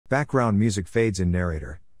Background music fades in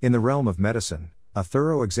narrator. In the realm of medicine, a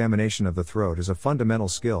thorough examination of the throat is a fundamental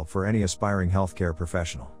skill for any aspiring healthcare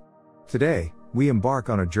professional. Today, we embark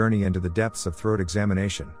on a journey into the depths of throat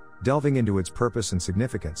examination, delving into its purpose and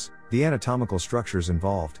significance, the anatomical structures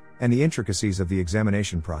involved, and the intricacies of the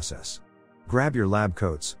examination process. Grab your lab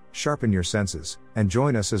coats, sharpen your senses, and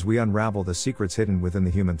join us as we unravel the secrets hidden within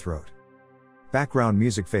the human throat. Background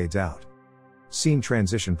music fades out. Scene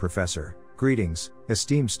transition. Professor, greetings,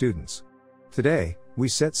 esteemed students. Today, we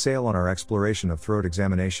set sail on our exploration of throat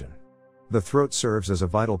examination. The throat serves as a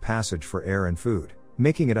vital passage for air and food,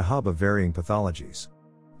 making it a hub of varying pathologies.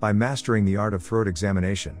 By mastering the art of throat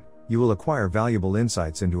examination, you will acquire valuable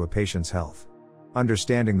insights into a patient's health.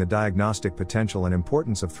 Understanding the diagnostic potential and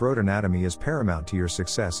importance of throat anatomy is paramount to your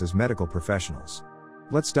success as medical professionals.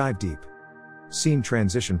 Let's dive deep. Scene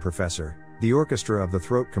transition. Professor, the orchestra of the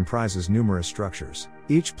throat comprises numerous structures,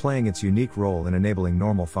 each playing its unique role in enabling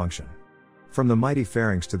normal function. From the mighty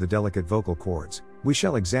pharynx to the delicate vocal cords, we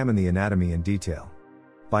shall examine the anatomy in detail.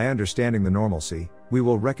 By understanding the normalcy, we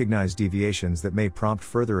will recognize deviations that may prompt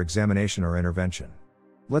further examination or intervention.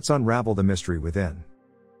 Let's unravel the mystery within.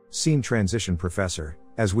 Scene transition. Professor,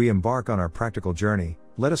 as we embark on our practical journey,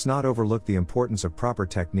 let us not overlook the importance of proper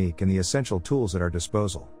technique and the essential tools at our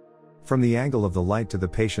disposal. From the angle of the light to the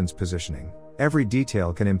patient's positioning, every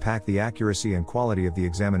detail can impact the accuracy and quality of the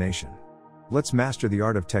examination. Let's master the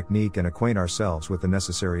art of technique and acquaint ourselves with the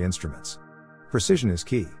necessary instruments. Precision is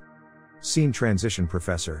key. Scene transition.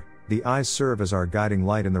 Professor, the eyes serve as our guiding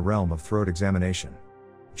light in the realm of throat examination.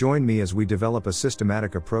 Join me as we develop a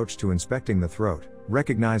systematic approach to inspecting the throat,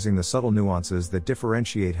 recognizing the subtle nuances that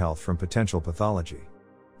differentiate health from potential pathology.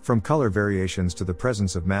 From color variations to the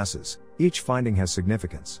presence of masses, each finding has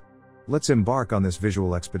significance. Let's embark on this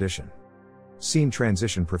visual expedition. Scene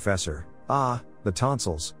transition. Professor, the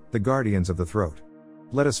tonsils, the guardians of the throat.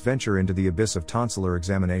 Let us venture into the abyss of tonsillar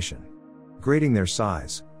examination. Grading their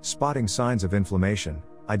size, spotting signs of inflammation,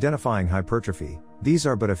 identifying hypertrophy, these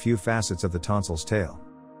are but a few facets of the tonsil's tale.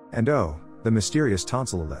 And the mysterious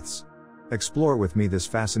tonsilloliths. Explore with me this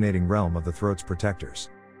fascinating realm of the throat's protectors.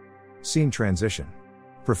 Scene transition.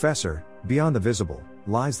 Professor, beyond the visible,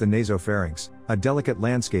 lies the nasopharynx, a delicate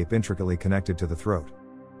landscape intricately connected to the throat.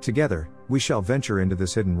 Together, we shall venture into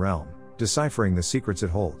this hidden realm, deciphering the secrets it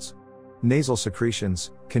holds. Nasal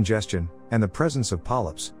secretions, congestion, and the presence of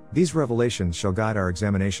polyps, these revelations shall guide our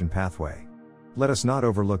examination pathway. Let us not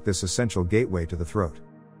overlook this essential gateway to the throat.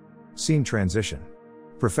 Scene transition.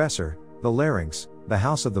 Professor, the larynx, the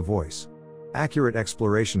house of the voice. Accurate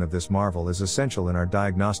exploration of this marvel is essential in our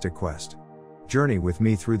diagnostic quest. Journey with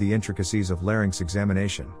me through the intricacies of larynx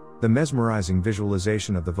examination, the mesmerizing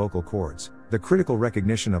visualization of the vocal cords, the critical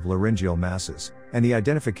recognition of laryngeal masses, and the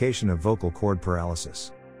identification of vocal cord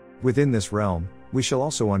paralysis. Within this realm, we shall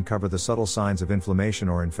also uncover the subtle signs of inflammation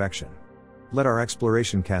or infection. Let our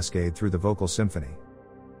exploration cascade through the vocal symphony.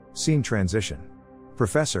 Scene transition.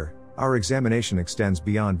 Professor, our examination extends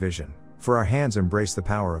beyond vision, for our hands embrace the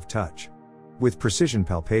power of touch. With precision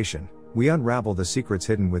palpation, we unravel the secrets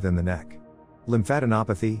hidden within the neck.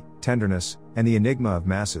 Lymphadenopathy, tenderness, and the enigma of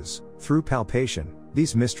masses, through palpation,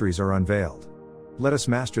 these mysteries are unveiled. Let us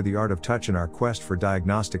master the art of touch in our quest for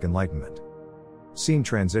diagnostic enlightenment. Scene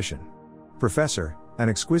transition. Professor, an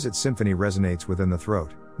exquisite symphony resonates within the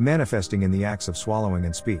throat, manifesting in the acts of swallowing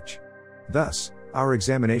and speech. Thus, our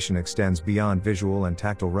examination extends beyond visual and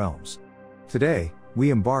tactile realms. Today,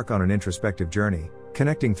 we embark on an introspective journey,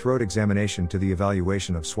 connecting throat examination to the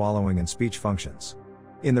evaluation of swallowing and speech functions.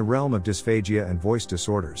 In the realm of dysphagia and voice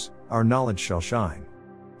disorders, our knowledge shall shine.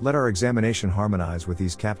 Let our examination harmonize with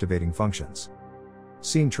these captivating functions.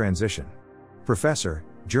 Scene transition. Professor,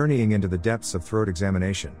 journeying into the depths of throat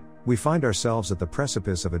examination, we find ourselves at the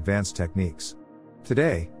precipice of advanced techniques.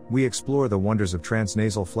 Today, we explore the wonders of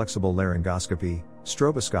transnasal flexible laryngoscopy,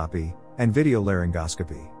 stroboscopy, and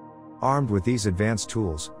videolaryngoscopy. Armed with these advanced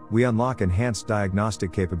tools, we unlock enhanced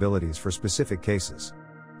diagnostic capabilities for specific cases.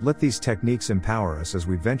 Let these techniques empower us as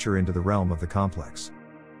we venture into the realm of the complex.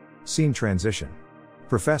 Scene transition.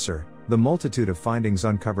 Professor, the multitude of findings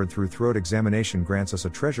uncovered through throat examination grants us a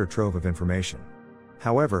treasure trove of information.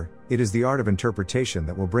 However, it is the art of interpretation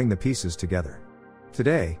that will bring the pieces together.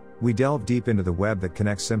 Today, we delve deep into the web that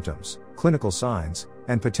connects symptoms, clinical signs,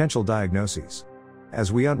 and potential diagnoses.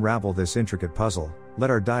 As we unravel this intricate puzzle, let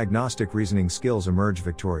our diagnostic reasoning skills emerge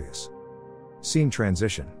victorious. Scene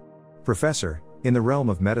transition. Professor, in the realm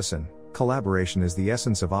of medicine, collaboration is the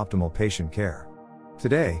essence of optimal patient care.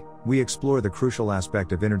 Today, we explore the crucial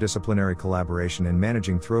aspect of interdisciplinary collaboration in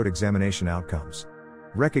managing throat examination outcomes.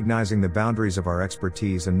 Recognizing the boundaries of our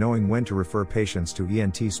expertise and knowing when to refer patients to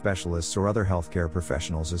ENT specialists or other healthcare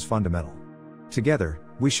professionals is fundamental. Together,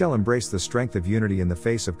 we shall embrace the strength of unity in the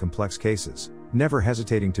face of complex cases, never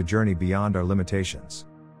hesitating to journey beyond our limitations.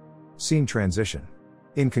 Scene transition.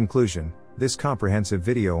 In conclusion, this comprehensive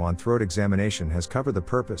video on throat examination has covered the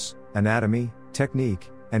purpose, anatomy,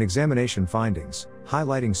 technique, and examination findings,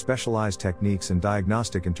 highlighting specialized techniques and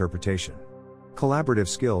diagnostic interpretation. Collaborative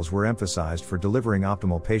skills were emphasized for delivering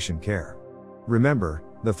optimal patient care. Remember,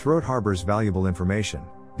 the throat harbors valuable information.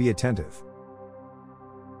 Be attentive.